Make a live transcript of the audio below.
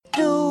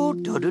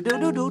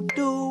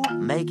Do.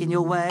 Making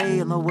your way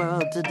in the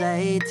world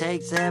today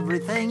takes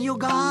everything you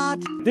got.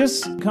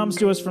 This comes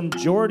to us from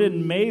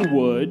Jordan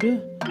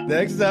Maywood.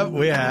 Next up,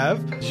 we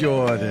have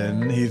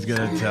Jordan. He's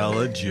going to tell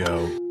a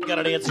joke. Got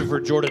an answer for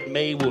Jordan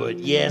Maywood.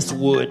 Yes,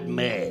 Wood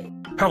May.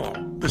 Hello,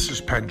 this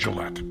is Penn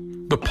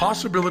Jillette. The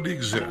possibility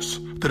exists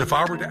that if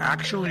I were to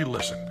actually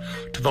listen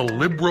to the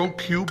Libro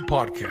Cube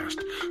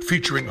podcast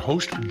featuring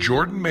host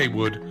Jordan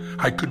Maywood,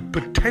 I could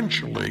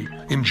potentially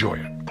enjoy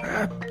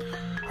it.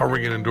 A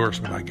ringing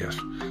endorsement, I guess.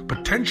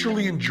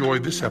 Potentially enjoy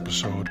this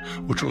episode,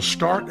 which will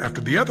start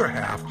after the other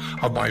half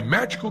of my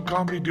magical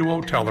comedy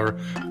duo Teller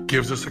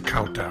gives us a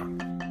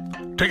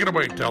countdown. Take it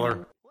away,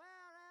 Teller.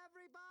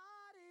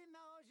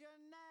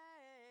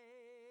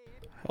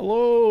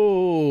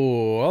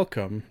 Hello,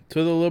 welcome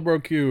to the Libro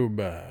Cube.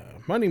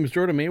 My name is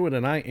Jordan Maywood,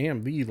 and I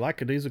am the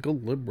lackadaisical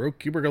Libro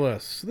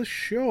Cubergalist. This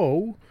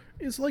show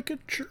is like a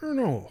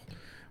journal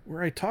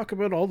where I talk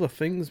about all the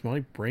things my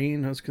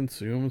brain has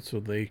consumed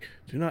so they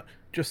do not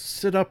just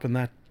sit up in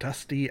that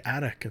dusty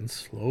attic and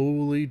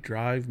slowly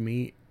drive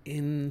me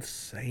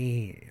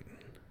insane.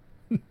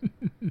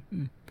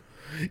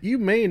 You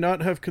may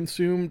not have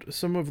consumed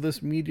some of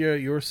this media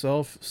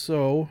yourself,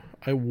 so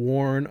I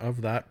warn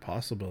of that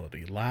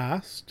possibility.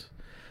 Last,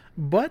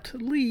 but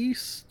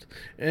least,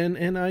 in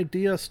an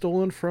idea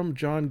stolen from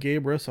Jon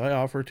Gabrus, I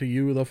offer to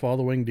you the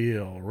following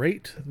deal.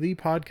 Rate the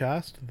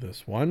podcast,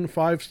 this one,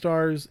 5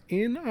 stars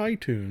in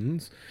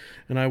iTunes,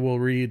 and I will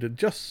read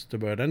just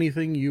about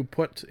anything you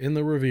put in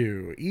the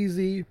review.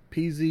 Easy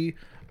peasy.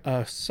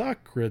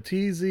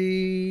 Socrates.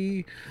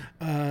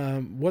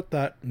 What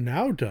that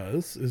now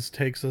does is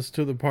takes us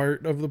to the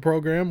part of the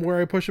program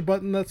where I push a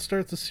button that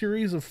starts a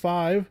series of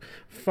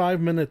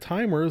 5-minute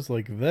timers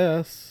like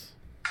this.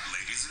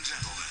 Ladies and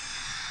gentlemen,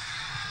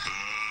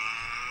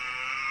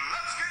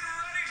 let's get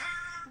ready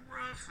to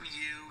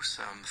review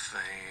some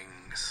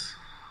things.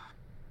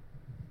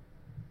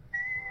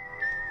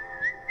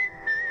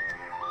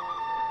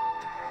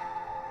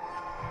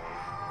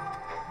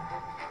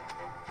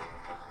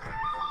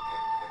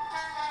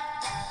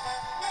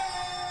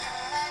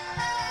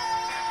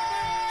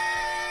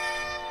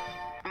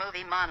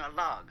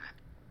 Monologue.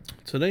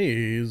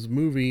 Today's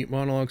movie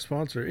monologue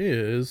sponsor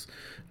is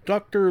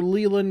Dr.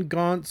 Leland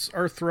Gaunt's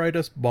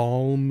Arthritis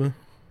Balm.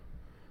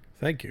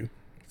 Thank you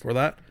for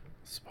that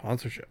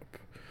sponsorship.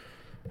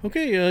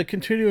 Okay,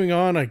 continuing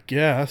on, I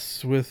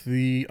guess, with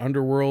the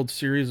Underworld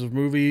series of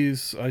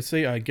movies. I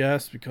say I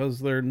guess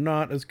because they're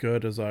not as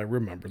good as I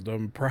remembered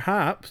them.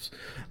 Perhaps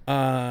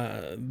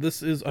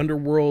this is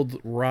Underworld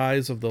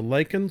Rise of the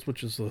Lycans,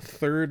 which is the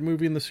 3rd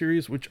movie in the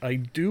series, which I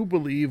do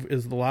believe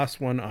is the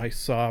last one I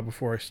saw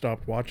before I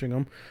stopped watching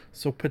them.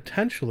 So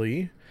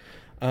potentially,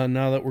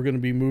 now that we're going to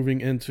be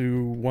moving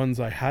into ones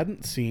I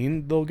hadn't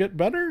seen, they'll get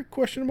better?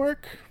 Question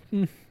mark.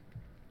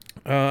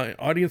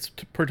 Audience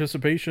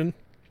participation.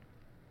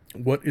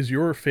 What is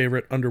your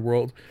favorite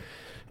Underworld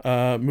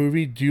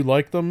movie? Do you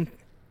like them?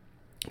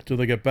 Do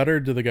they get better?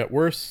 Do they get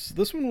worse?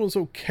 This one was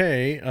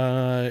okay.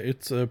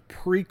 It's a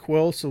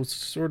prequel, so it's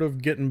sort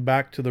of getting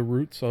back to the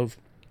roots of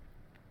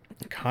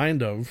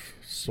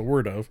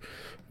sort of,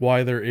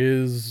 why there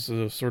is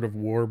a sort of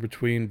war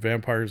between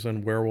vampires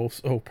and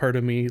werewolves. Oh,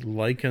 pardon me,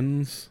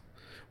 Lycans.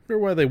 I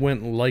wonder why they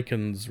went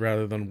Lycans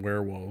rather than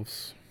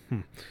werewolves.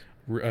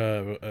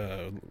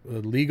 A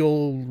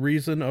legal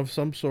reason of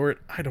some sort?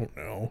 I don't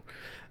know.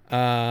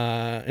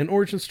 An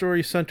origin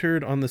story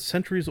centered on the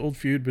centuries-old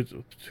feud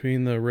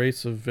between the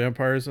race of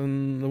vampires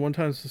and the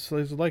one-time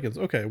slaves of Lycans.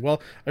 Okay,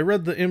 well, I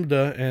read the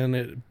IMDa, and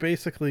it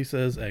basically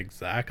says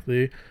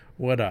exactly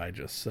what I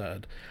just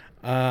said.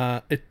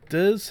 It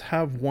does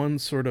have one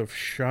sort of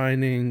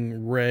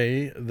shining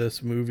ray,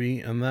 this movie,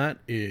 and that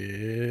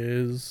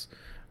is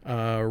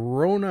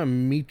Rona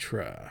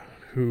Mitra,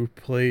 who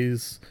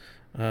plays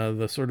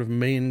the sort of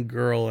main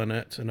girl in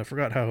it, and I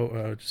forgot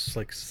how just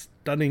like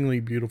stunningly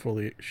beautiful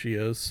she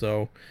is,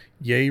 so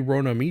yay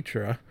Rona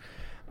Mitra.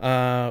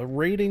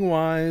 Rating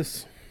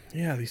wise,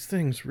 yeah, these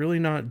things really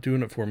not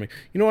doing it for me.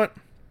 You know what,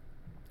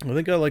 I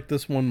think I like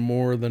this one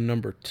more than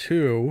number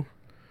 2,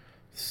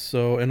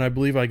 so, and I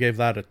believe I gave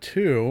that a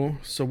 2,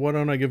 so why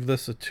don't I give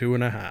this a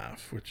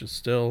 2.5, which is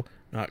still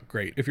not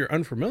great. If you're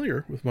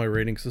unfamiliar with my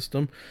rating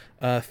system,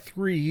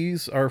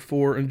 3s are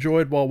for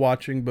enjoyed while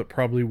watching but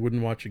probably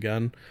wouldn't watch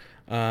again.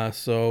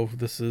 So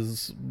this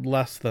is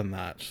less than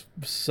that.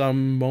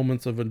 Some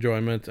moments of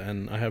enjoyment,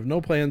 and I have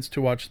no plans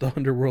to watch the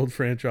Underworld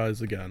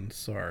franchise again.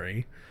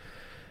 Sorry.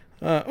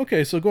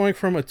 Okay, so going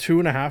from a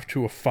 2.5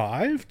 to a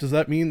 5, does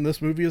that mean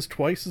this movie is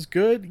twice as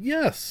good?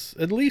 Yes,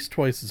 at least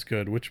twice as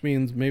good, which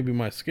means maybe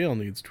my scale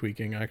needs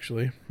tweaking,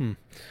 actually.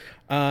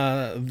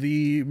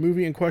 The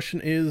movie in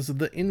question is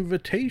The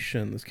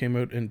Invitation. This came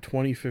out in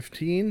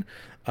 2015.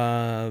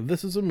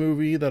 This is a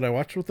movie that I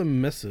watched with the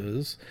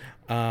missus.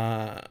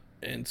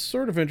 It's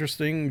sort of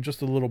interesting,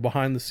 just a little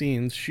behind the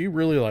scenes. She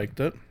really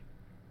liked it,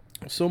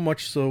 so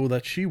much so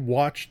that she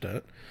watched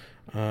it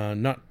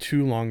not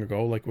too long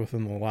ago, like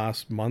within the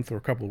last month or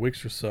a couple of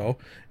weeks or so,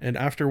 and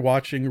after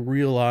watching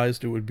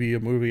realized it would be a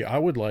movie I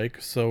would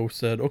like, so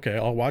said, okay,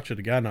 I'll watch it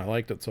again. I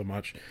liked it so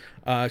much.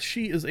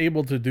 She is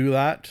able to do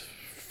that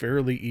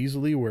fairly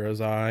easily,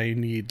 whereas I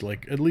need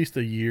like at least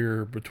a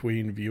year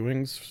between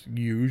viewings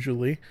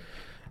usually.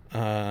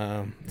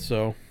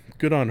 So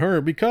good on her,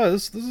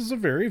 because this is a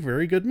very,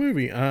 very good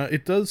movie.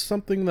 It does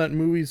something that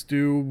movies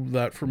do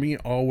that for me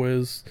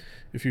always,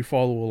 if you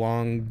follow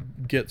along,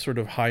 get sort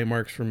of high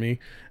marks for me,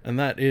 and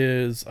that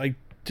is I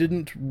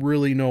didn't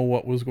really know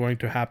what was going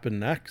to happen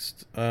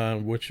next,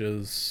 which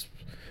is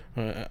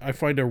I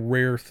find a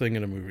rare thing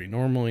in a movie.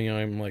 Normally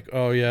I'm like,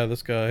 oh yeah,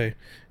 this guy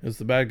is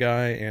the bad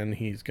guy and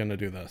he's gonna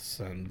do this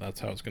and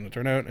that's how it's gonna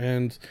turn out,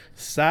 and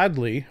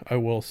sadly I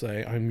will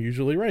say I'm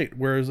usually right.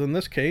 Whereas in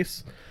this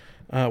case,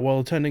 while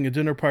attending a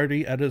dinner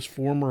party at his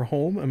former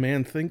home, a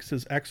man thinks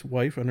his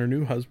ex-wife and her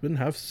new husband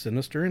have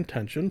sinister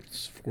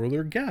intentions for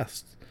their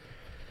guests.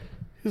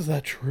 Is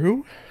that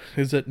true?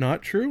 Is it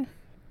not true?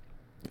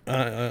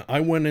 I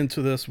went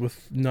into this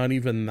with not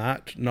even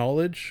that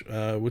knowledge,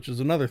 which is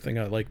another thing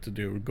I like to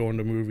do, go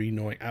into a movie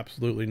knowing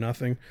absolutely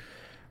nothing.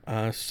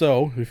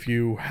 So if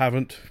you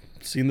haven't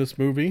seen this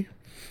movie,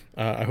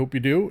 I hope you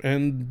do,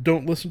 and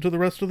don't listen to the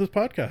rest of this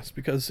podcast,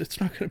 because it's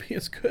not going to be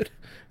as good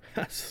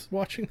as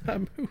watching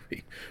that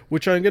movie,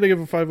 which I'm going to give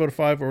a 5 out of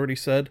 5, already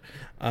said.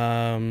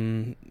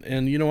 And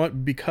you know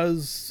what,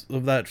 because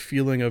of that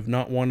feeling of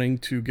not wanting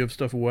to give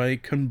stuff away,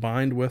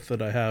 combined with that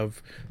I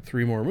have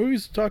 3 more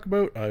movies to talk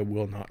about, I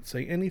will not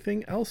say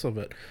anything else of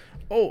it.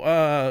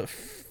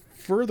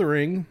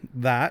 Furthering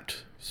that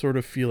sort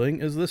of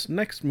feeling is this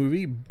next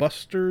movie,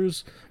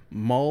 Buster's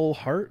Mall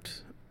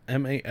Heart,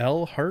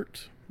 M-A-L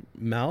Heart,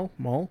 Mal.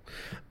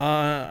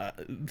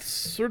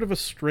 Sort of a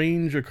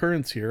strange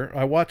occurrence here.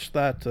 I watched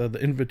that, The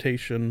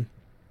Invitation,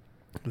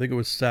 I think it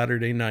was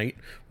Saturday night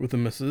with the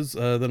missus.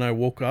 Then I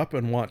woke up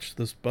and watched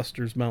this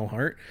Buster's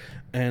Malheart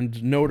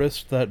and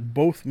noticed that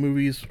both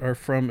movies are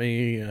from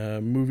a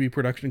movie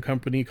production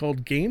company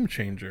called Game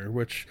Changer,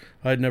 which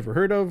I'd never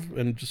heard of,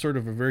 and just sort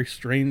of a very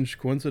strange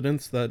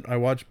coincidence that I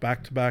watched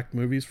back-to-back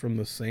movies from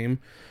the same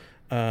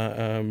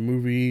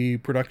movie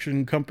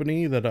production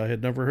company that I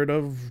had never heard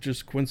of,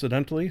 just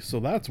coincidentally. So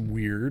that's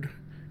weird,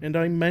 and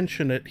I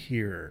mention it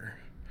here.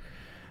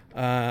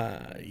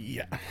 A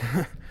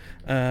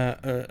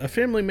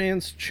family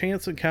man's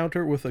chance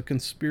encounter with a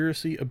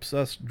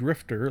conspiracy-obsessed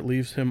drifter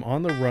leaves him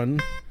on the run.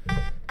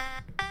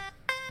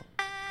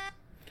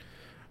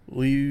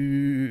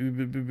 Leaves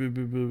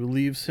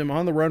him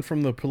on the run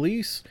from the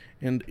police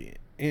and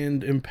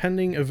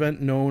impending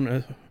event known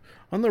as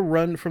on the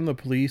run from the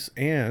police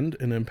and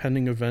an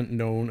impending event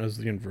known as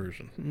the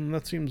inversion.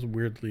 That seems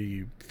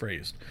weirdly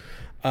phrased.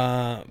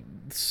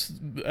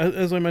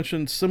 As I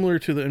mentioned, similar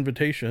to The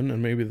Invitation,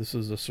 and maybe this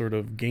is a sort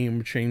of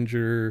Game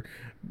Changer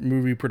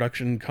movie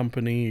production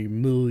company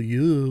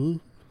milieu,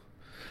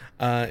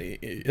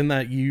 in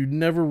that you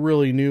never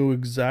really knew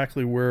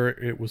exactly where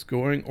it was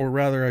going, or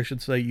rather, I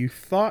should say, you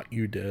thought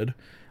you did,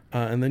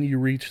 and then you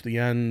reach the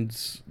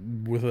end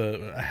with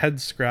a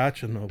head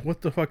scratch and what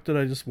the fuck did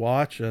I just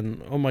watch?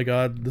 And oh my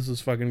god, this is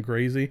fucking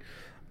crazy.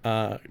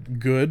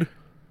 Good,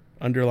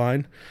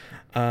 underline.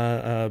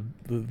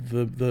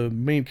 The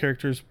main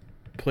character's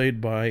played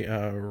by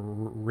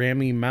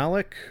Rami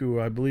Malek, who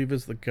I believe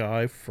is the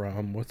guy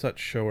from, what's that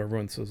show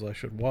everyone says I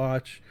should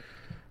watch?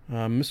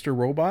 Mr.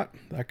 Robot,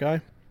 that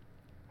guy.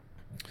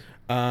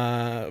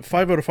 5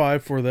 out of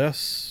 5 for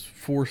this,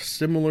 for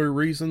similar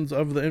reasons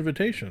of The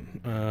Invitation.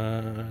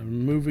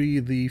 Movie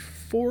the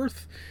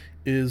fourth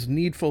is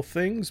Needful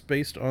Things,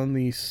 based on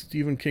the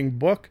Stephen King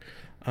book.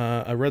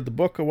 I read the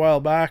book a while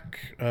back.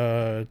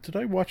 Did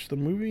I watch the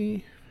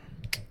movie?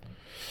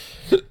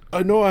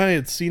 I know I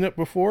had seen it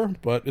before,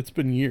 but it's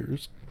been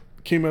years.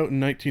 Came out in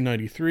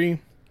 1993.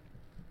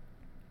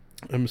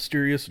 A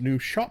mysterious new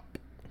shop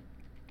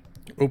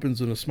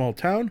opens in a small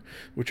town,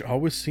 which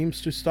always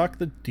seems to stock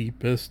the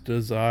deepest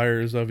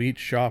desires of each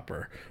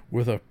shopper,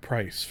 with a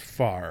price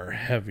far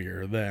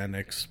heavier than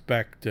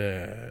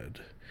expected.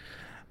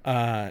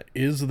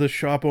 Is the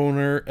shop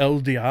owner El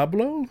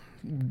Diablo?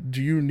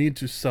 Do you need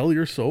to sell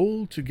your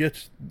soul to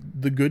get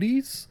the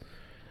goodies?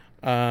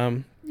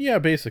 Yeah,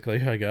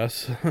 basically, I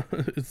guess.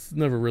 It's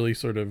never really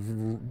sort of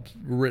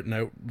written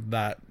out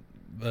that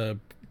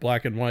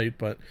black and white,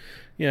 but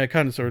yeah,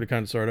 kind of, sort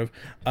of.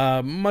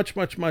 Much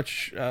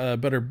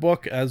better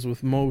book, as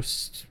with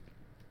most,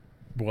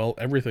 well,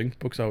 everything.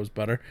 Book's always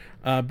better.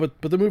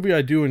 But the movie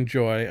I do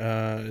enjoy.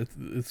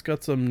 It's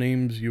got some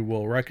names you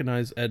will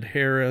recognize. Ed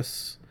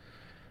Harris.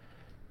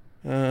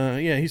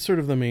 Yeah, he's sort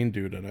of the main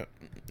dude in it.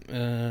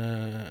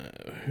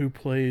 Who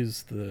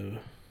plays the...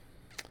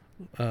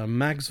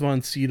 Max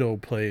von Sydow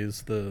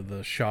plays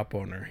the shop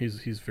owner.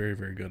 He's very,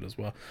 very good as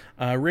well.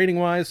 Rating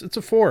wise, it's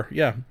a 4.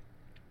 Yeah,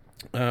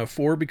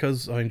 4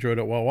 because I enjoyed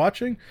it while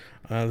watching.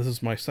 This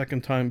is my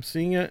second time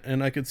seeing it,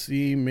 and I could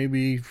see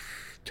maybe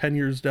 10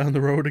 years down the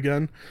road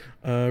again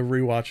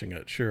rewatching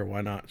it. Sure,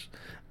 why not?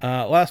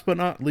 Last but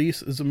not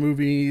least is a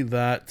movie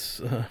that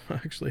I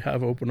actually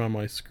have open on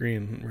my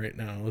screen right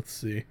now. Let's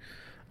see.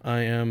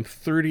 I am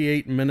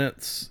 38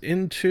 minutes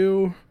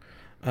into,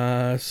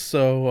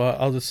 so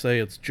I'll just say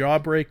it's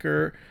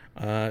Jawbreaker.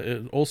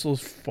 It also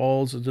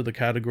falls into the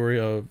category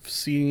of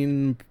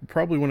seen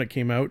probably when it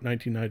came out,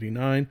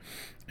 1999,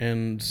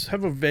 and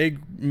have a vague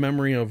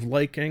memory of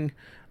liking,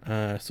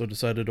 so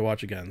decided to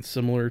watch again,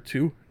 similar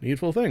to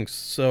Needful Things.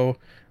 So,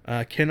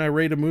 can I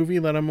rate a movie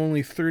that I'm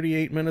only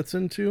 38 minutes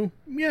into?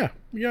 Yeah,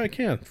 I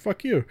can.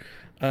 Fuck you.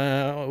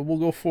 We'll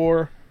go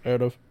 4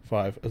 out of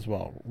 5 as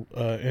well.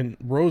 And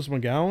Rose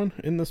McGowan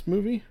in this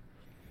movie?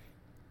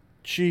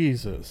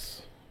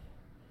 Jesus.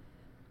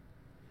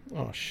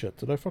 Oh shit,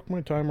 did I fuck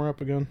my timer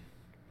up again?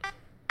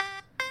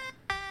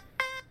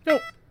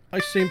 Nope, I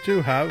seem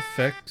to have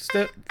fixed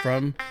it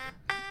from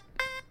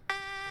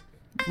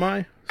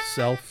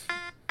myself.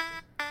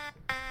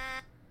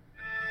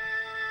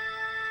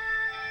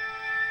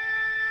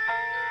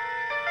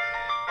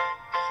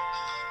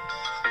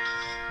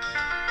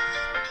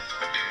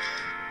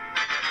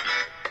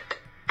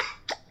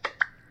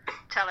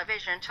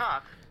 Television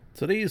Talk.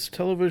 Today's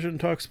television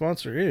talk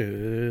sponsor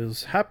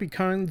is Happy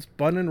Kind's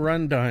Bun and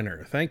Run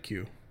Diner. Thank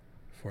you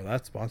for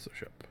that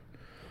sponsorship.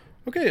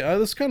 Okay,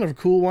 this is kind of a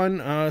cool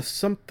one.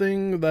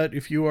 Something that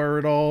if you are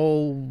at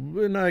all,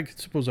 and I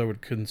suppose I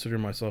would consider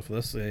myself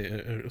this,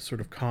 a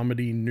sort of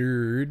comedy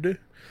nerd.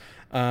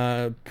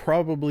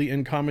 Probably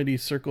in comedy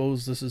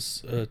circles, this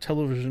is a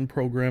television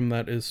program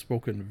that is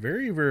spoken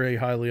very, very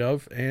highly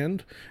of.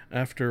 And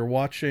after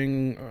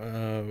watching,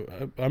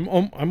 I'm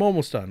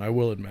almost done. I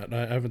will admit,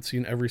 I haven't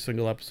seen every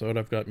single episode.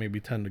 I've got maybe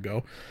 10 to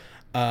go.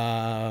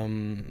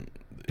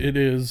 It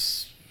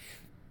is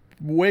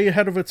way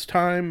ahead of its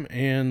time,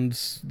 and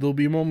there'll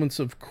be moments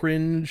of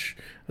cringe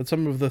at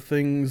some of the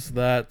things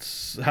that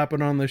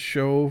happen on this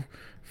show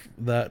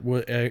that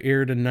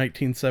aired in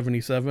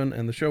 1977,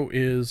 and the show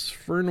is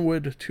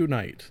Fernwood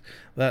Tonight.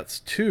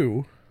 That's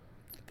 2,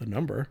 the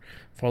number,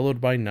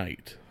 followed by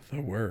night, the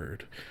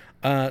word.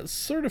 One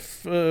sort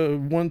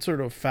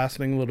of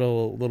fascinating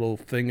little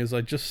thing is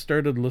I just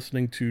started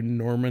listening to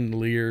Norman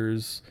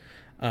Lear's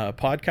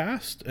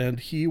podcast, and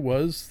he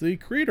was the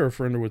creator of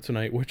Fernwood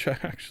Tonight, which I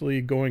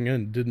actually, going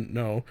in, didn't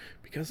know,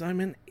 because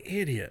I'm an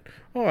idiot.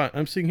 Oh,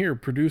 I'm seeing here,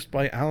 produced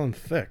by Alan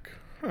Thicke.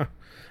 Huh.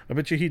 I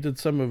bet you he did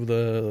some of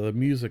the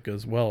music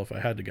as well, if I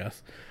had to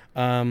guess.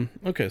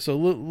 Okay, so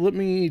let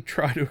me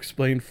try to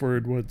explain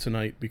Fernwood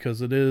Tonight,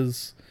 because it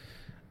is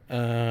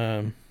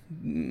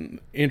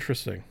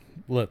interesting,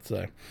 let's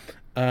say.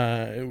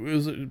 It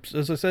was,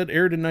 as I said,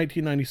 aired in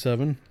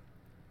 1997,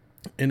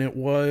 and it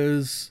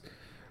was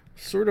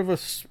sort of a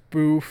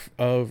spoof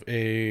of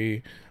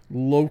a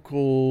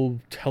local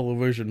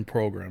television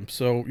program.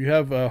 So you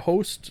have a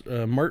host,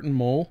 Martin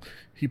Mull.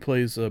 He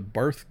plays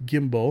Barth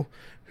Gimble,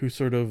 who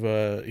sort of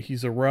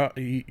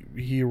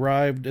he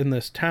arrived in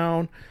this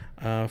town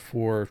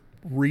for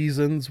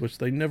reasons which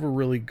they never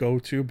really go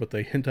to, but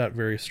they hint at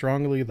very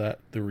strongly that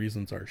the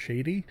reasons are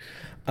shady.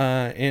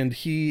 And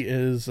he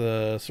is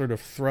sort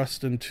of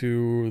thrust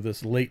into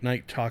this late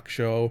night talk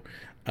show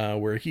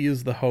where he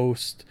is the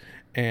host,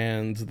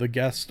 and the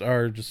guests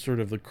are just sort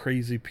of the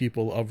crazy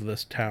people of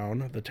this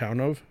town, the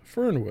town of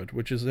Fernwood,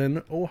 which is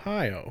in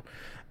Ohio.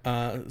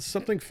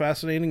 Something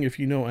fascinating, if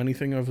you know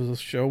anything of this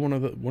show, one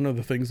of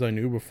the things I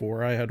knew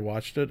before I had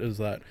watched it is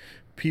that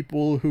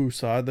people who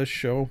saw this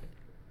show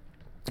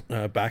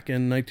back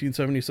in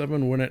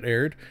 1977 when it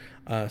aired,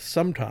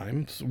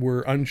 sometimes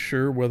were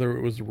unsure whether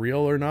it was real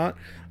or not.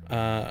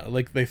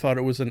 Like they thought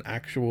it was an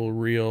actual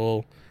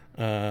real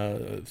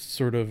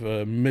sort of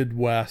a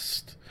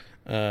Midwest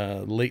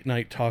late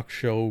night talk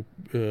show.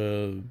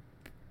 It's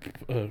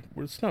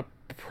not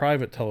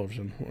private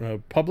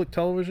television, public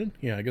television.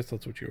 Yeah, I guess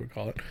that's what you would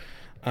call it.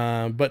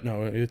 But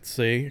no, it's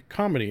a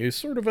comedy. It's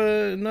sort of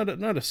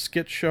not a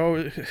skit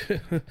show.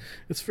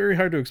 It's very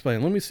hard to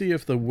explain. Let me see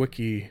if the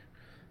wiki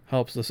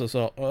helps us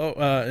out.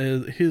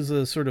 His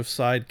sort of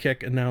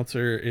sidekick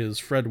announcer is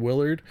Fred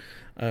Willard,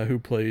 who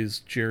plays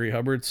Jerry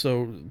Hubbard.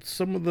 So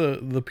some of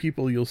the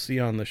people you'll see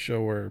on the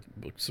show are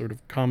sort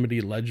of comedy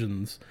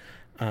legends,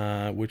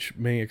 which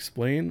may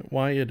explain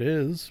why it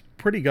is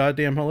pretty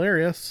goddamn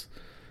hilarious.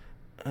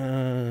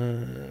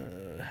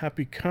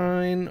 Happy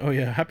Kind. Oh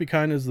yeah, Happy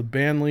Kind is the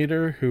band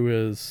leader, who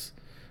is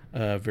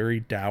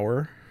very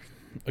dour,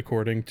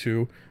 according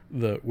to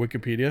the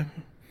Wikipedia.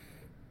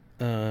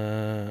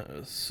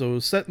 So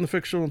set in the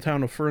fictional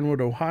town of Fernwood,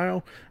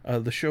 Ohio,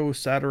 the show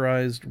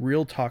satirized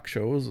real talk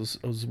shows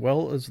as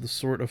well as the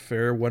sort of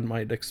fare one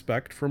might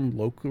expect from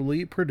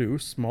locally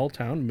produced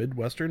small-town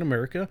Midwestern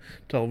America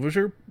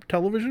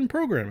television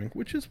programming,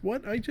 which is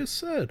what I just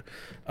said.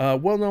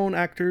 Well-known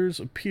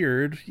actors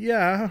appeared.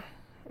 Yeah,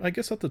 I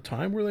guess at the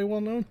time were they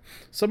well-known?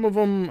 Some of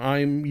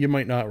them you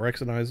might not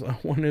recognize.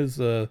 One is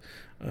who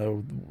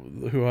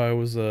I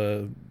was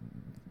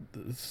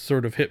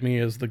sort of hit me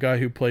as the guy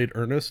who played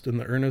Ernest in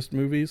the Ernest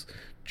movies,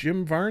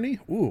 Jim Varney.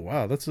 Ooh,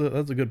 wow, that's a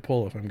good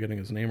pull if I'm getting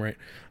his name right.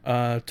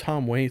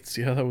 Tom Waits,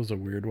 yeah, that was a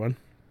weird one.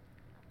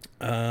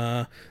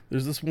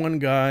 There's this one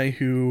guy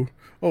who...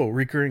 Oh,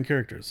 recurring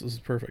characters. This is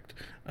perfect.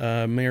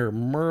 Mayor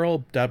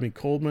Merle, Dabney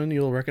Coleman,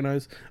 you'll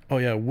recognize. Oh,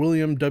 yeah,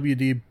 William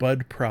W.D.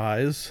 Bud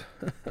Prize.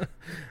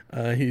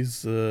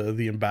 He's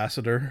the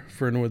ambassador,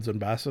 Fernwood's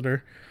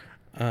ambassador.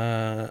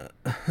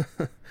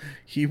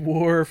 He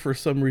wore, for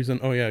some reason...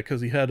 Oh, yeah,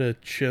 because he had a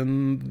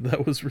chin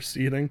that was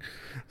receding.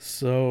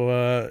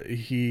 So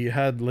he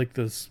had, like,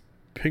 this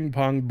ping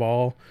pong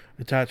ball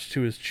attached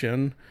to his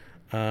chin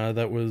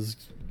that was...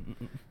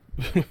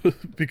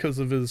 because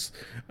of his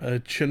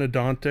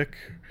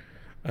chinodontist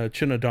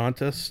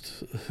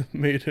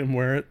made him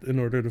wear it in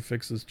order to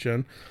fix his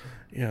chin.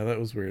 Yeah, that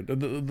was weird.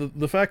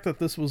 The fact that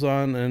this was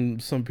on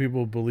and some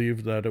people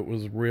believed that it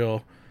was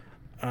real,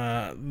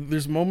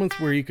 there's moments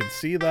where you could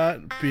see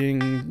that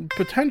being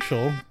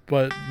potential,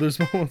 but there's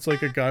moments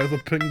like a guy with a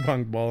ping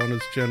pong ball on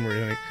his chin where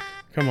you think,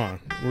 come on,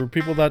 were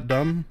people that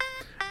dumb?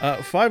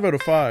 5 out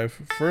of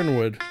 5,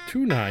 Fernwood,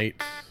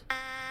 tonight.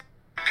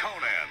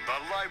 Conan the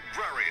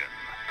Librarian.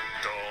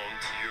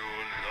 Don't you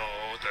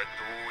know the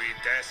Dewey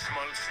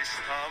Decimal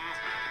System?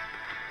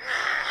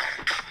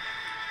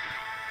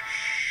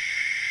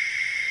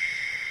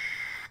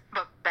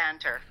 Book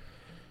Banter.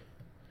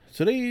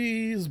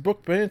 Today's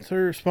book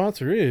banter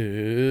sponsor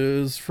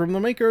is from the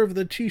maker of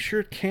the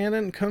t-shirt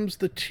cannon comes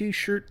the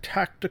t-shirt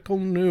tactical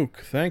nuke.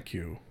 Thank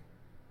you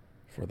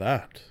for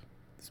that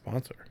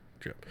sponsor,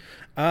 Chip.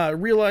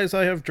 Realize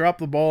I have dropped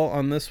the ball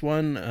on this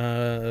one.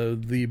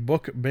 The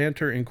book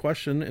banter in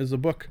question is a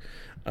book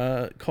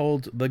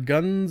called The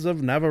Guns of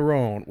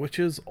Navarone, which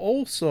is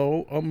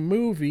also a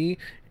movie,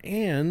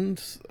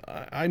 and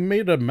I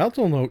made a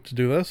mental note to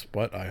do this,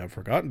 but I have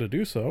forgotten to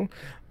do so,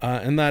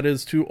 and that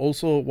is to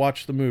also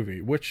watch the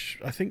movie, which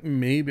I think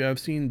maybe I've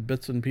seen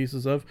bits and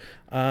pieces of.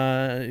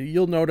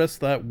 You'll notice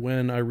that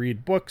when I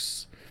read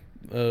books,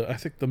 I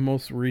think the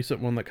most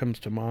recent one that comes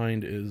to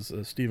mind is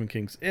Stephen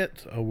King's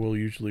It. We'll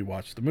usually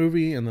watch the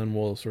movie, and then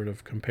we'll sort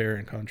of compare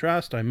and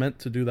contrast. I meant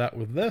to do that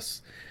with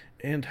this,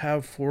 and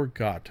have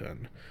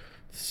forgotten.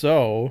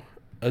 So,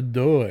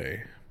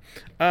 adoy.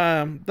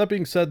 That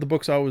being said, the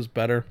book's always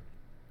better.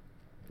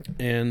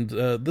 And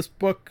this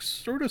book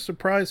sort of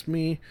surprised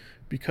me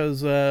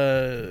because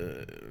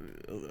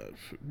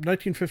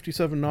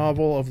 1957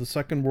 novel of the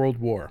Second World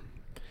War.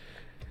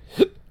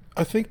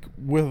 I think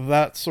with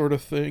that sort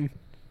of thing,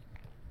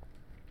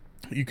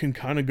 you can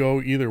kind of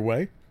go either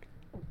way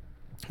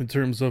in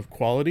terms of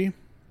quality.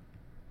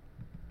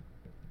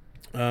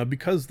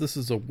 Because this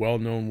is a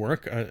well-known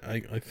work,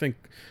 I think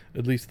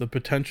at least the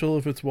potential,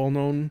 if it's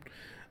well-known,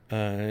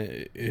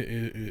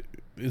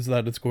 is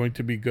that it's going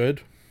to be good.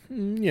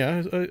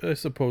 Yeah, I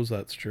suppose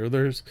that's true.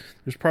 There's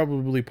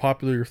probably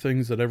popular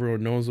things that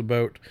everyone knows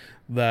about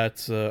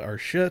that are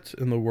shit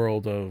in the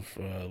world of,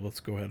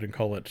 let's go ahead and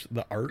call it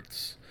the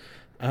arts.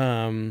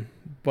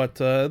 But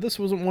this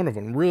wasn't one of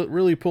them.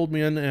 Really pulled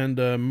me in,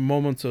 and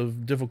moments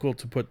of difficult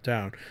to put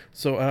down.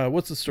 So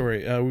what's the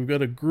story? We've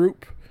got a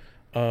group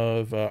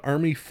of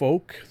army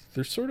folk.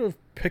 They're sort of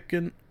picked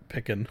and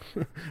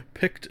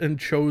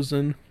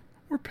chosen,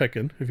 or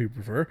picking if you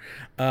prefer,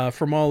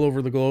 from all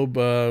over the globe,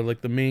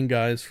 like the main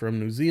guys from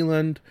New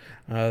Zealand,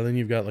 then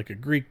you've got like a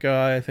Greek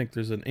guy, I think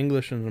there's an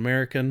English and an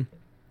American,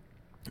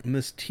 and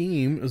this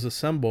team is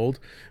assembled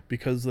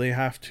because they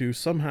have to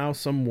somehow,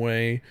 some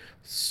way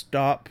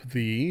stop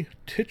the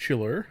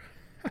titular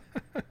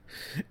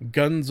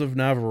guns of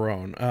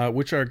Navarone,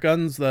 which are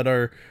guns that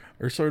are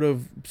sort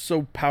of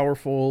so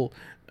powerful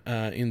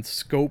in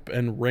scope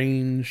and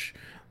range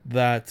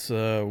that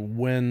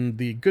when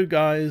the good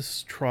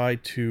guys try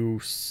to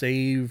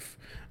save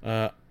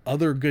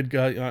other good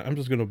guys, I'm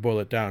just going to boil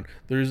it down.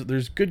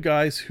 There's good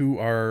guys who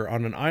are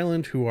on an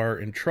island who are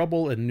in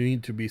trouble and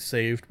need to be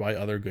saved by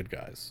other good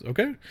guys.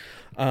 Okay,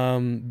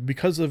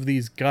 because of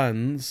these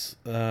guns,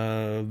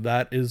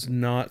 that is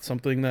not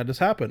something that has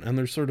happened, and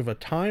there's sort of a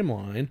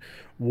timeline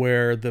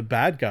where the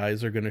bad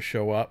guys are going to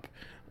show up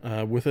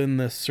within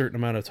this certain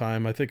amount of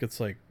time. I think it's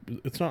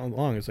not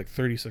long. It's like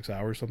 36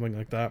 hours, something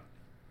like that.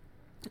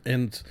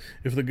 And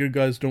if the good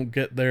guys don't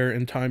get there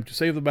in time to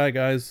save the bad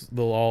guys,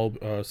 they'll all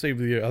save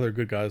the other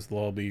good guys. They'll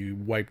all be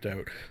wiped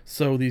out.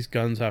 So these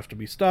guns have to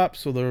be stopped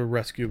so the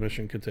rescue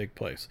mission can take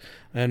place.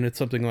 And it's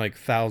something like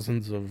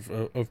thousands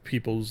of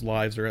people's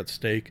lives are at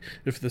stake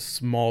if this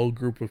small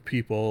group of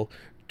people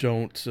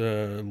don't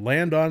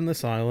land on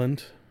this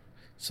island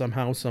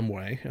somehow, some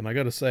way. And I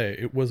gotta say,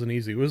 it wasn't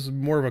easy. It was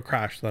more of a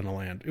crash than a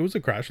land. It was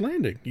a crash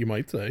landing, you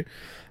might say.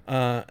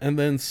 And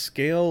then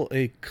scale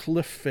a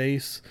cliff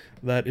face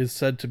that is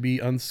said to be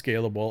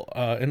unscalable.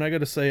 And I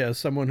gotta say, as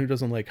someone who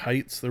doesn't like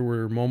heights, there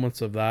were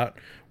moments of that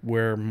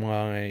where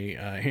my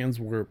hands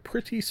were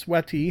pretty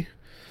sweaty.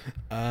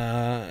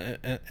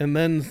 And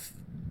then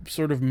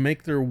sort of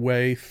make their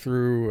way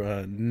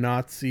through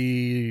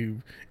Nazi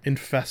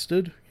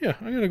infested,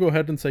 I'm gonna go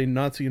ahead and say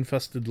Nazi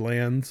infested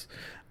lands,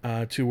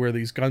 to where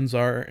these guns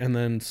are, and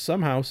then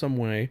somehow, some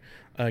way,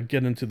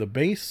 get into the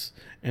base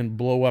and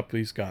blow up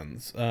these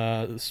guns.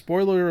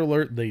 Spoiler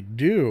alert, they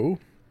do,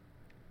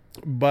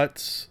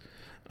 but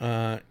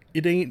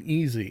it ain't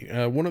easy.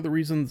 One of the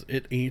reasons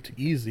it ain't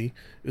easy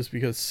is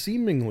because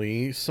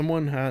seemingly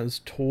someone has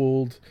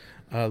told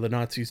the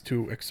Nazis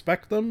to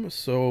expect them.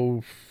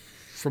 So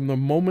from the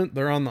moment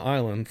they're on the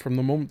island, from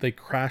the moment they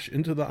crash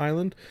into the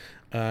island,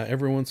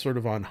 everyone's sort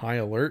of on high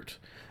alert.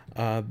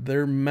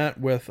 They're met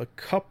with a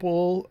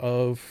couple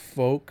of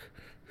folk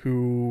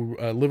who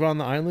live on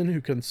the island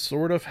who can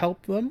sort of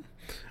help them.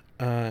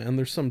 And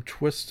there's some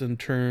twists and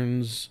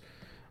turns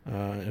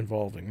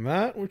involving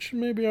that, which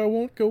maybe I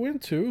won't go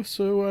into,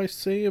 so I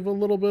save a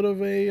little bit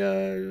of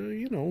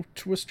a,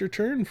 twist or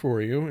turn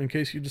for you in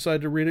case you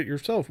decide to read it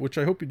yourself, which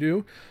I hope you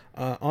do.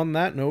 On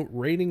that note,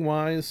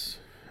 rating-wise,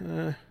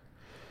 you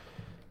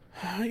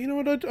know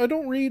what, I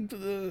don't read,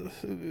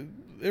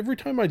 every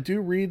time I do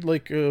read,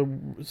 like,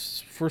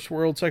 First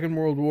World, Second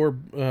World War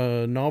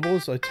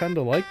novels, I tend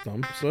to like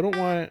them, so I don't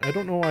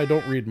know why I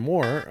don't read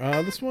more.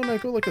 This one, I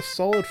go like a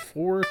solid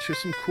 4 to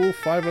some cool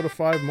 5 out of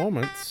 5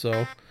 moments,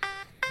 so,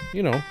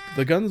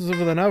 the guns of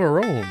the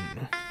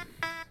Navarone.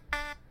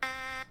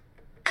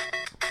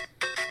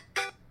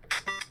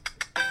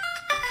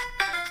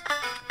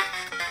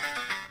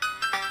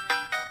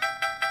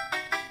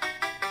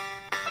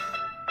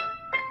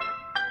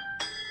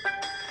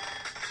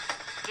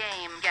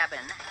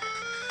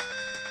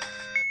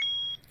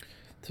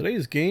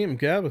 Today's Game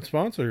Gabbin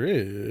sponsor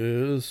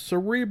is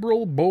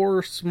Cerebral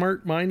Boar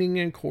Smart Mining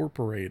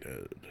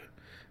Incorporated.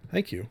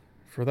 Thank you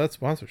for that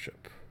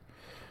sponsorship.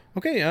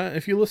 Okay,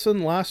 if you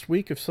listened last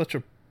week, if such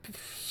a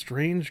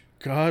strange,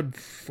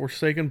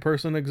 God-forsaken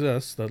person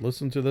exists that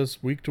listened to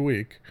this week to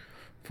week,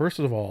 first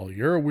of all,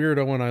 you're a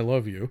weirdo and I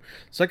love you.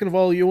 Second of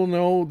all, you will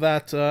know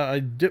that I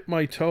dipped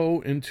my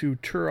toe into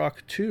Turok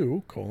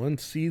 2,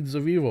 Seeds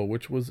of Evil,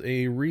 which was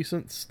a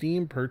recent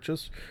Steam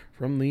purchase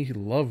from the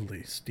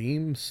lovely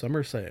Steam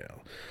Summer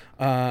Sale.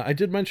 I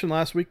did mention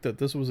last week that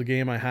this was a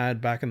game I had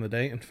back in the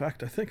day. In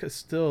fact, I think I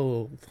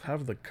still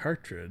have the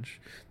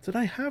cartridge. Did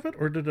I have it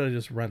or did I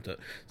just rent it?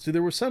 See,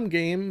 there were some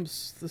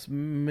games, this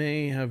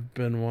may have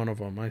been one of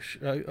them.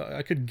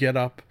 I could get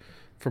up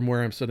from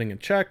where I'm sitting and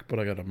check, but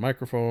I got a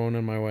microphone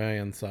in my way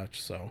and such,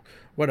 so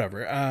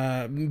whatever.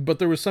 But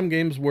there were some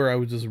games where I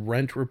would just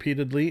rent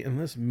repeatedly, and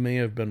this may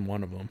have been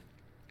one of them.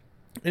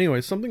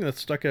 Anyway, something that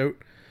stuck out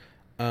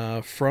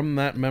from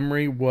that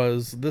memory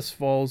was this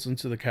falls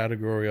into the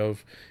category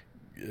of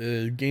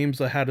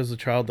games I had as a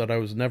child that I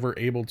was never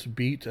able to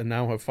beat and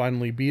now have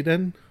finally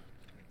beaten.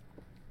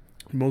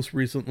 Most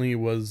recently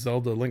was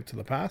Zelda Link to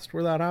the Past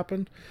where that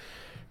happened.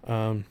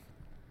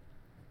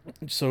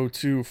 So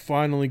to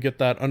finally get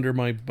that under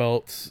my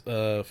belt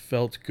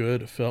felt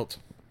good, felt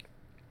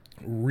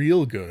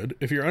real good.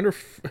 If you're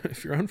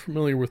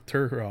unfamiliar with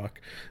Turok,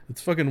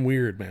 it's fucking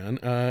weird, man.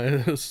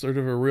 It's sort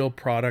of a real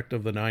product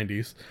of the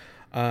 90s.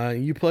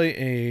 You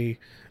play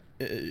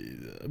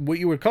what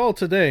you would call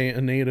today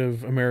a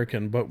Native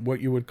American, but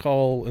what you would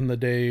call in the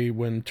day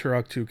when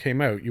Turok 2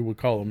 came out, you would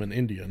call him an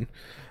Indian,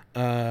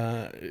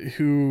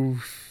 who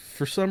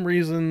for some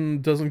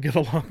reason doesn't get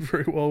along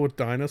very well with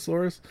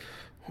dinosaurs.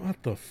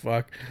 What the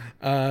fuck?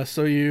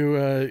 So you,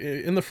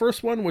 in the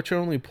first one, which I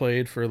only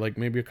played for like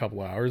maybe a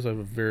couple hours, I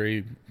have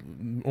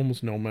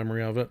almost no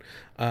memory of it.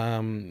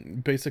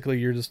 Basically,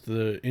 you're just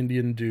the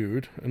Indian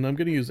dude, and I'm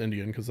going to use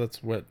Indian because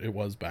that's what it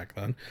was back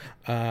then,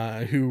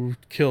 who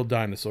killed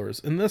dinosaurs.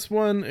 In this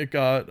one, it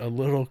got a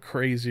little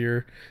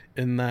crazier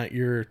in that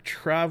you're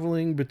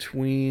traveling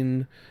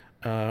between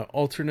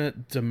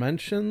alternate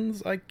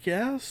dimensions, I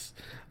guess.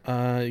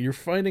 You're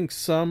fighting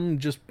some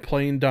just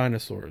plain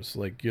dinosaurs,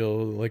 like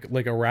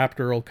like a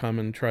raptor will come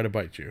and try to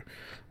bite you.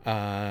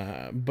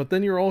 But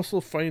then you're also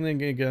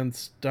fighting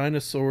against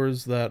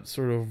dinosaurs that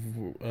sort of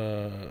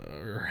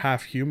are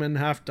half human,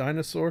 half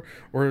dinosaur,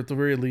 or at the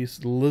very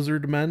least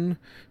lizard men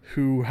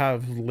who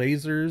have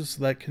lasers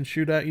that can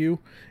shoot at you.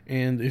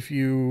 And if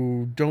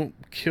you don't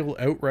kill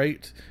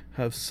outright,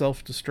 have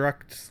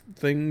self-destruct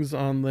things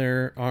on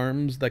their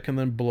arms that can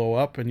then blow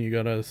up, and you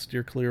gotta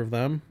steer clear of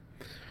them.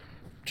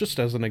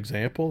 Just as an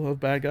example of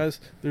bad guys,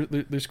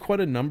 there's quite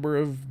a number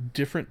of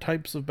different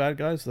types of bad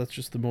guys. That's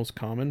just the most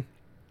common.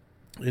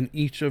 In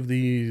each of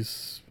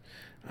these,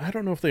 I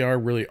don't know if they are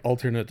really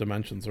alternate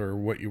dimensions or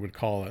what you would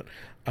call it,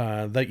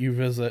 that you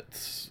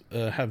visit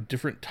have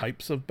different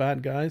types of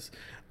bad guys.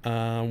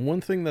 One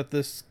thing that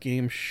this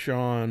game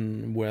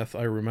shone with,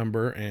 I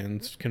remember,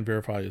 and can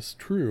verify is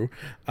true,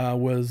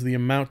 was the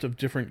amount of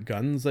different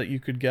guns that you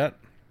could get.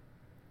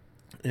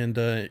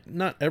 And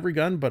not every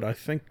gun, but I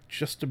think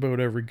just about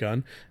every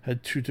gun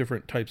had 2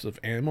 different types of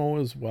ammo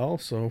as well.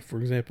 So,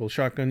 for example,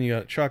 shotgun, you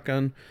got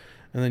shotgun,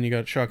 and then you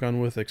got shotgun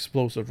with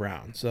explosive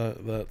rounds.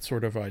 That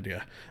sort of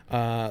idea.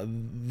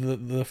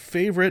 The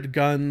favorite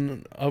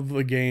gun of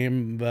the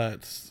game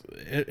that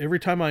every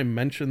time I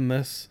mention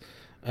this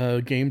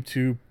game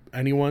to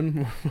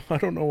anyone, I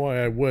don't know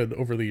why I would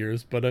over the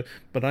years, but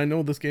I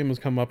know this game has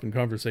come up in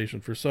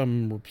conversation for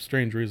some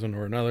strange reason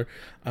or another.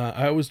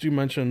 I always do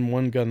mention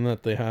one gun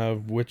that they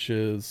have, which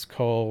is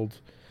called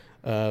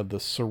the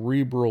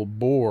Cerebral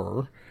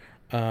Boar,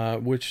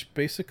 which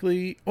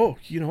basically, oh,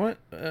 you know what?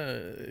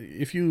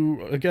 If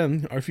you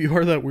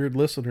are that weird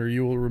listener,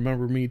 you will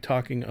remember me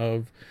talking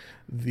of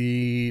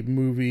the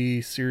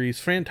movie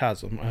series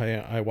Phantasm.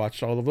 I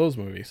watched all of those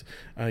movies.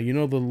 You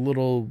know, the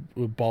little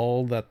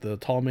ball that the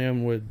tall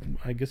man would,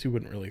 I guess he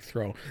wouldn't really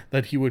throw,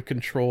 that he would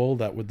control,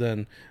 that would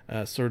then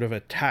sort of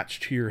attach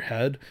to your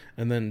head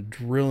and then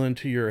drill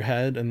into your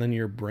head, and then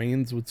your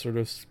brains would sort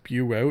of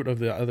spew out of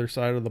the other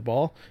side of the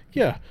ball.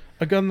 Yeah,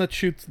 a gun that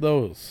shoots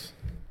those.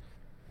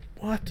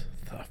 What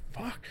the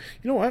fuck?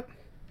 You know what?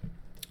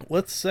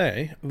 Let's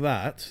say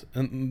that,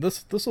 and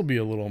this will be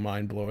a little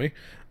mind-blowing,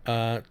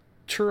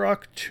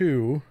 Turok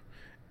 2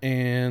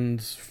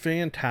 and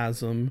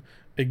Phantasm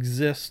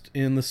exist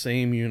in the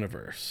same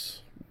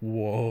universe.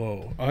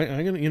 Whoa.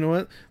 I'm gonna, you know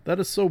what? That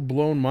has so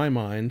blown my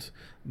mind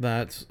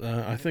that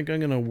I think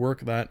I'm gonna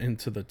work that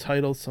into the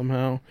title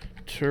somehow.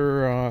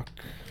 Turok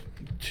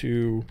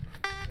 2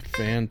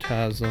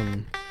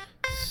 Phantasm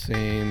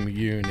same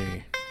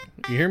uni.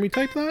 You hear me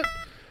type that?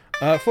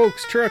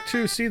 Folks, Turok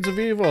 2 Seeds of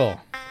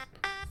Evil.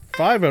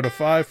 5 out of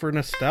 5 for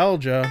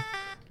nostalgia.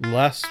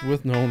 Less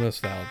with no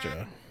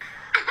nostalgia.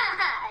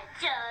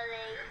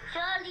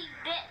 Charlie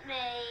bit me.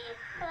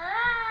 Friday,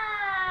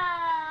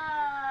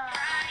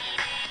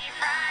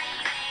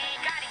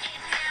 gotta get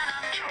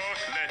down.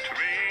 Just let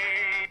me.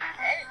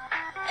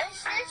 Is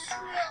this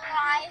real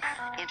life?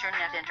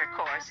 Internet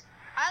intercourse.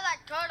 I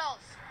like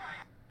turtles.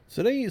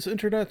 Today's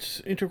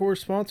internet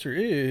intercourse sponsor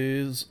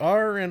is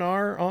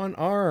R&R on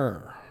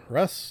R.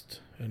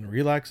 Rest and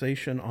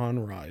relaxation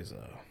on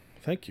Liza.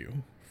 Thank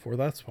you for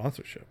that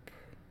sponsorship.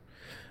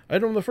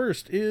 Item the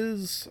first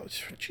is,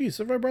 geez,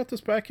 have I brought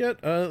this back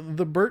yet?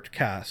 The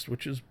Bertcast,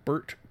 which is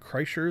Bert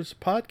Kreischer's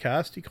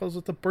podcast. He calls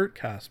it the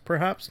Bertcast.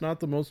 Perhaps not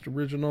the most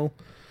original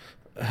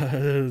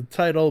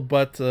title,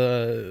 but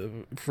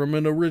from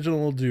an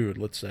original dude,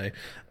 let's say.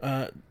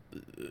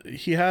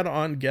 He had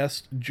on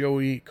guest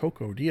Joey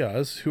Coco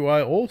Diaz, who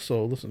I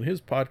also listen to his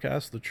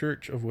podcast, The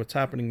Church of What's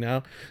Happening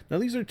Now. Now,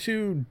 these are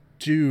two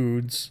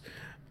dudes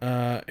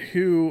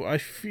who I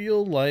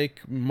feel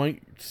like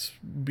might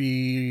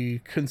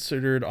be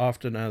considered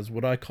often as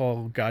what I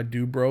call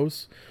God-do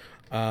bros.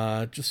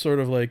 Just sort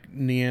of like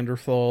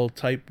Neanderthal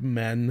type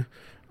men,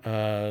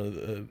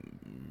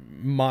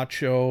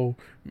 macho,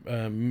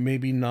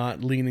 maybe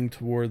not leaning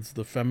towards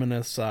the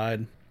feminist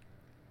side.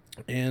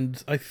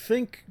 And I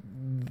think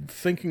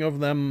thinking of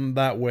them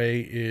that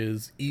way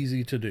is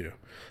easy to do.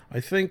 I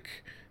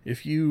think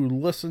if you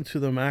listen to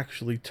them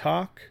actually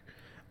talk,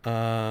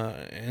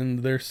 and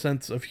their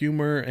sense of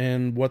humor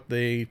and what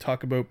they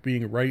talk about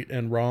being right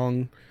and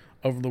wrong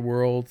of the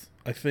world,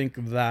 I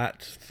think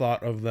that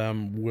thought of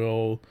them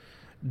will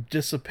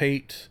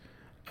dissipate.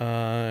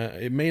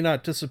 It may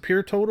not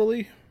disappear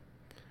totally,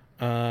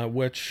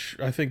 which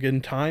I think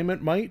in time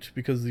it might,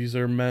 because these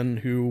are men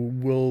who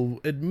will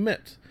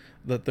admit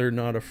that they're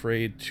not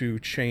afraid to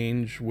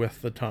change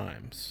with the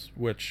times,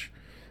 which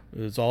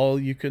is all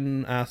you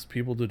can ask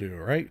people to do,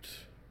 right?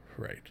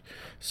 Right.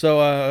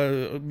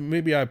 So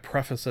maybe I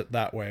preface it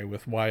that way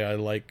with why I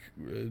like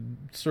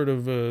sort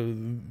of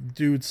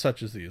dudes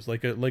such as these,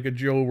 like a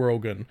Joe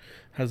Rogan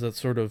has that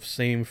sort of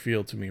same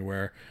feel to me,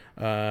 where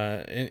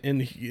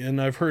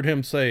and I've heard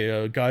him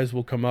say guys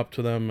will come up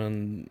to them,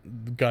 and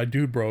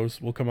dude bros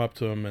will come up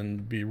to him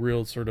and be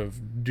real sort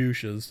of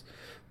douches,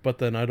 but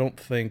then I don't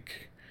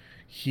think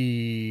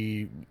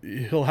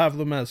he'll have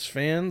them as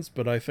fans,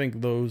 but I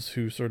think those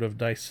who sort of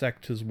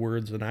dissect his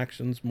words and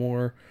actions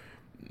more,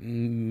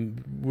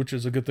 which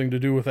is a good thing to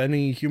do with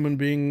any human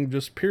being,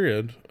 just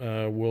period,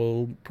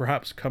 will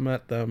perhaps come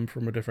at them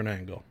from a different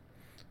angle.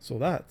 So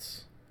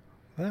that's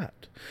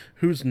that.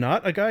 Who's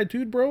not a guy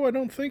dude bro, I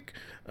don't think?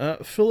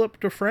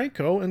 Philip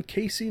DeFranco and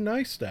Casey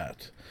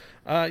Neistat.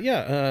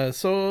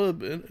 So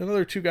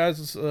another two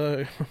guys,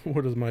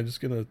 what am I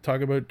just gonna talk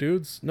about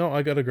dudes? No,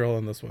 I got a girl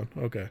on this one.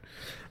 Okay.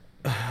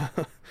 I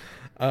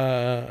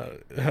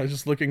was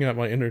just looking at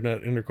my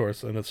internet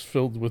intercourse and it's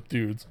filled with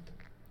dudes.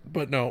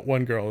 But no,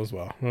 one girl as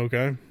well,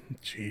 okay?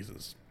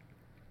 Jesus.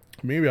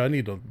 Maybe I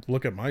need to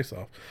look at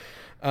myself.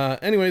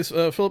 Anyways,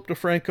 Philip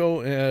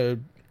DeFranco,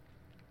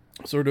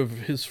 sort of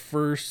his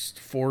first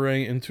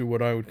foray into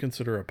what I would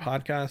consider a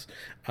podcast.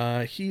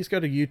 He's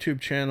got a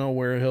YouTube channel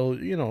where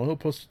he'll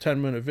post a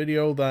 10-minute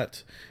video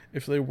that,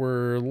 if they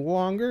were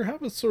longer,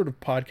 have a sort of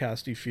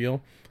podcasty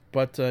feel.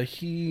 But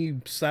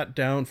he sat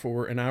down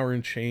for an hour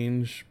and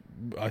change.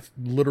 I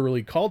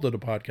literally called it a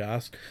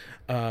podcast,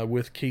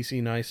 with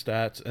Casey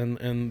Neistat,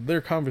 and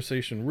their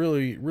conversation,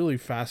 really, really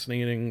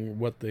fascinating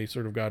what they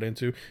sort of got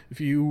into. If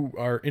you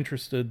are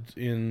interested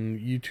in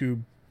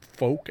YouTube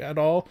folk at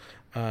all,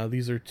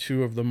 these are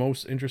two of the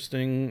most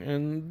interesting,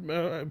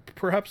 and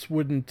perhaps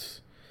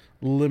wouldn't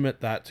limit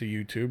that to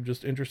YouTube,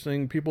 just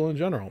interesting people in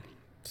general.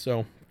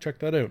 So check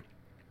that out.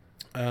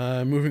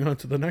 Moving on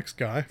to the next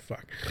guy,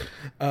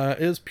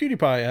 is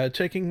PewDiePie,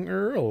 taking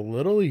her a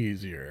little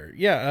easier.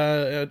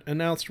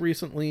 Announced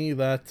recently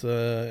that,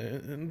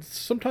 and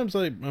sometimes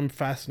I'm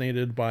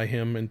fascinated by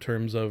him in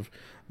terms of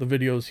the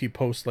videos he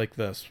posts like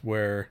this,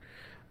 where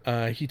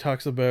He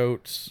talks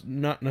about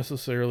not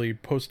necessarily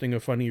posting a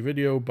funny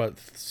video, but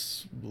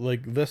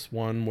like this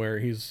one where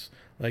he's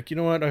like, you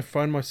know what, I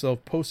find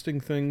myself posting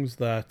things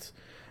that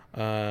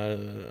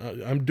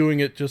I'm doing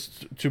it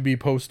just to be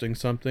posting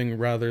something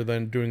rather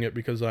than doing it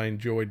because I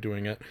enjoy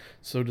doing it.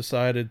 So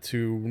decided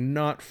to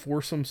not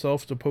force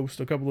himself to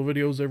post a couple of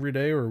videos every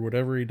day or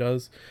whatever he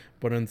does,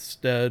 but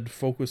instead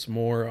focus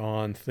more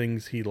on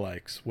things he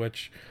likes,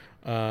 which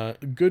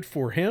good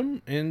for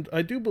him. And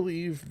I do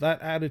believe that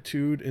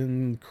attitude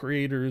in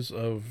creators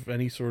of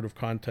any sort of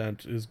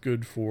content is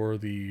good for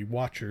the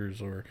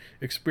watchers or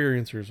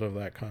experiencers of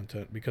that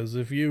content, because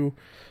if you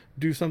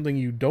do something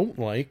you don't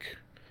like,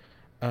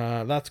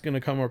 that's going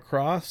to come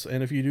across,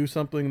 and if you do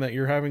something that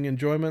you're having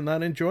enjoyment,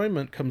 that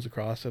enjoyment comes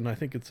across, and I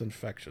think it's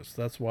infectious.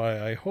 That's why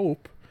I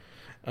hope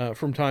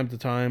from time to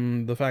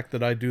time, the fact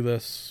that I do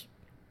this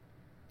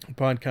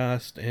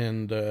podcast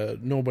and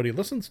nobody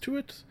listens to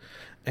it,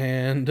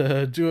 and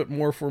do it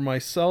more for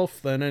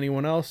myself than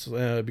anyone else,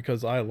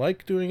 because I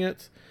like doing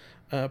it,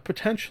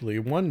 potentially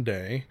one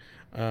day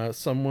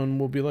someone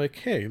will be like,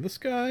 hey, this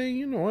guy,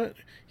 you know what,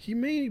 he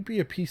may be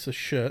a piece of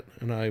shit,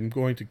 and I'm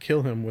going to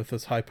kill him with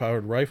this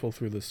high-powered rifle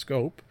through the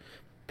scope,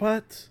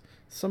 but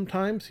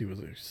sometimes he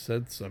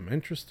said some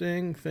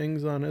interesting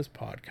things on his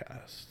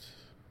podcast.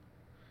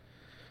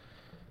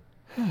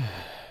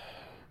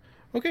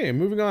 Okay,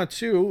 moving on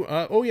to,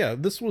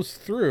 this was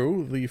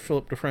through the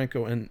Philip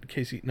DeFranco and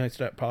Casey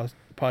Neistat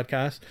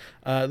podcast.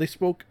 They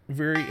spoke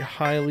very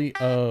highly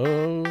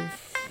of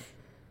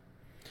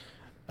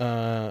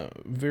a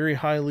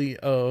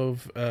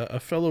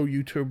fellow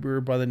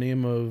YouTuber by the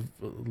name of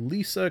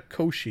Liza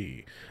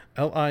Koshy,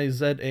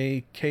 Lizakoshy.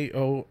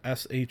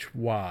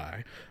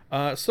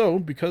 So,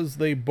 because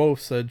they both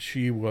said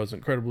she was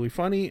incredibly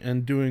funny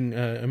and doing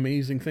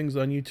amazing things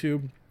on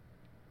YouTube,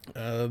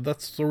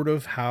 that's sort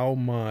of how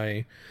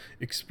my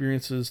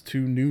experiences to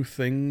new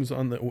things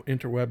on the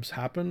interwebs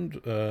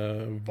happened,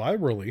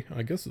 virally,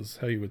 I guess is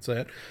how you would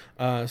say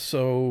it.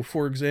 So,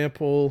 for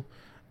example,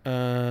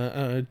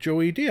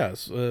 Joey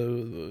Diaz.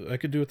 I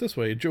could do it this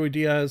way. Joey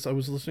Diaz, I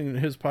was listening to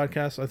his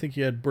podcast. I think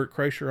he had Bert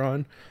Kreischer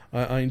on.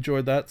 I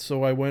enjoyed that,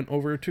 so I went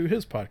over to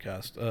his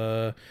podcast.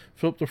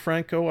 Philip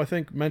DeFranco, I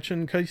think,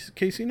 mentioned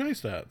Casey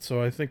Neistat,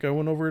 so I think I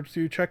went over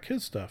to check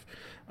his stuff.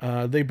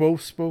 They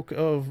both spoke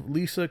of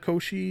Liza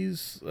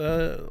Koshy's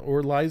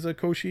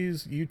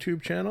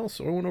YouTube channel,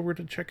 so I went over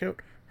to check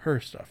out her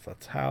stuff.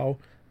 That's how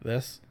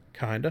this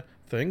kind of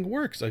thing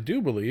works, I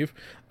do believe.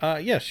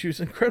 Yes, she was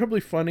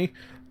incredibly funny.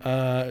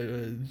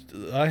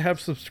 I have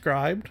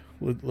subscribed.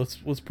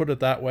 Let's put it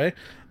that way.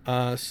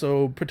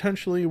 So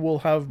potentially we'll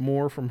have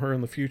more from her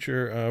in the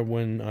future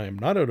when I am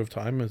not out of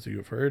time, as you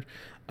have heard.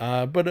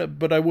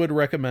 But I would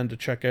recommend to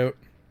check out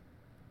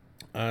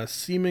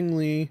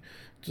seemingly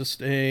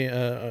just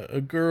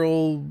a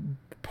girl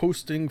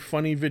posting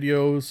funny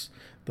videos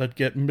that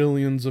get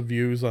millions of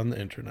views on the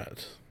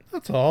internet.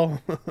 That's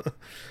all.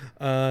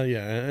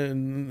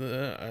 And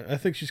I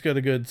think she's got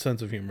a good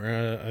sense of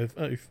humor.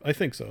 I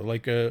think so.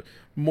 Like,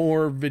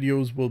 more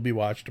videos will be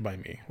watched by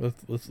me.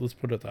 Let's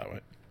put it that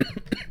way.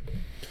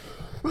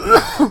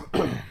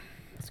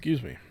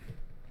 Excuse me.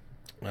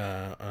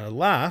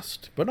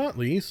 Last but not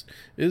least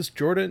is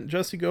Jordan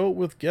Jesse Go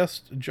with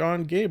guest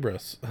Jon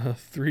Gabrus.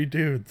 3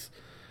 dudes.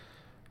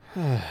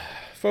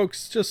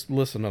 Folks, just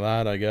listen to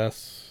that, I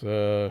guess.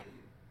 We're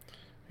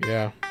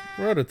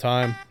out of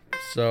time,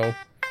 so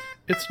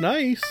it's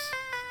nice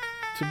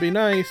to be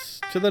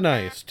nice to the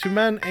nice, to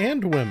men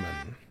and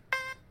women.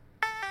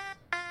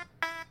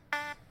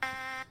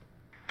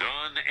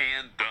 Done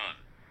and done.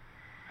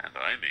 And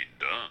I mean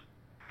done.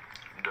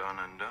 Done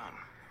and done.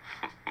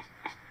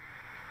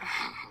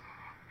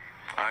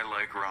 I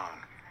like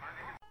Ron.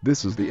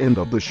 This is the end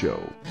of the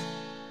show.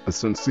 A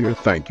sincere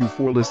thank you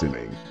for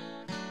listening.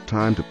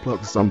 Time to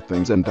plug some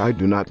things, and I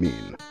do not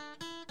mean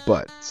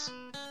butts.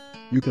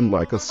 You can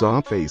like us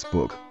on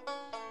Facebook.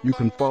 You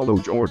can follow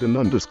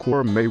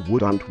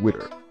Jordan_Maywood on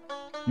Twitter.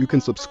 You can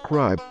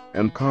subscribe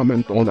and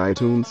comment on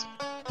iTunes.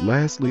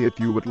 Lastly, if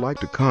you would like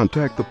to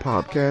contact the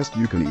podcast,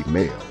 you can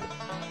email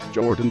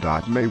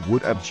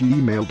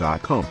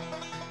jordan.maywood@gmail.com.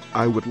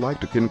 I would like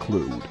to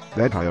conclude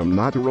that I am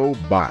not a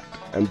robot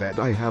and that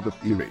I have a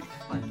theory.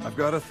 I've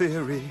got a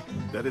theory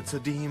that it's a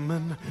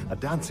demon, a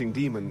dancing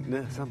demon.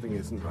 Nah, something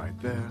isn't right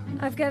there.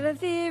 I've got a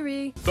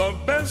theory. The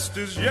best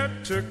is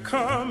yet to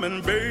come,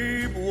 and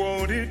babe,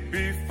 won't it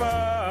be fine?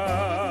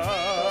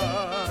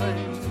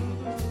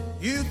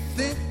 You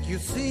think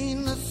you've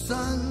seen the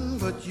sun,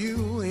 but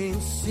you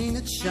ain't seen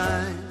it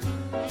shine.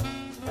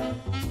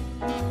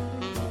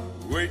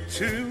 Wait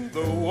till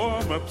the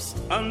warm-up's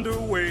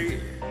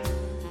underway.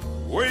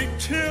 Wait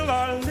till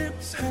our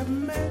lips have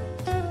met.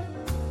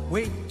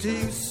 Wait till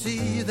you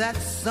see that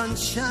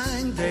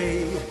sunshine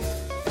day.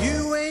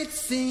 You ain't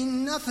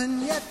seen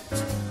nothing yet.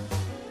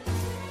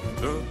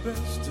 The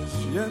best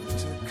is yet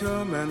to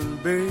come,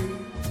 and babe,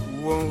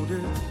 won't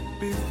it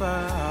be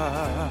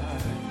fine?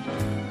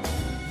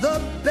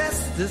 The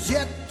best is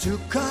yet to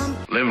come.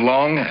 Live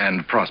long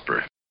and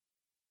prosper.